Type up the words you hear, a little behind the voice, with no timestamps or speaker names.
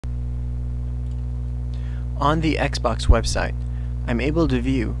On the Xbox website, I'm able to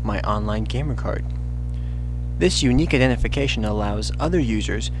view my online gamer card. This unique identification allows other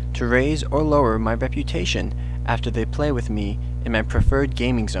users to raise or lower my reputation after they play with me in my preferred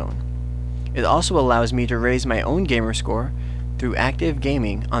gaming zone. It also allows me to raise my own gamer score through active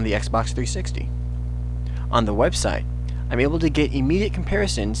gaming on the Xbox 360. On the website, I'm able to get immediate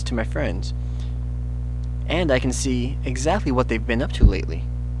comparisons to my friends, and I can see exactly what they've been up to lately.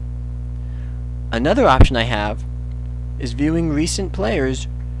 Another option I have is viewing recent players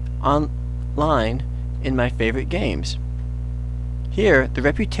online in my favorite games. Here, the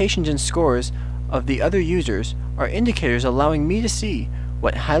reputations and scores of the other users are indicators allowing me to see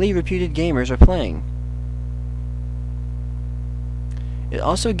what highly reputed gamers are playing. It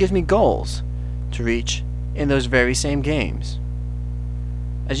also gives me goals to reach in those very same games.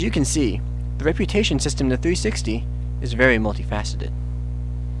 As you can see, the reputation system in the 360 is very multifaceted.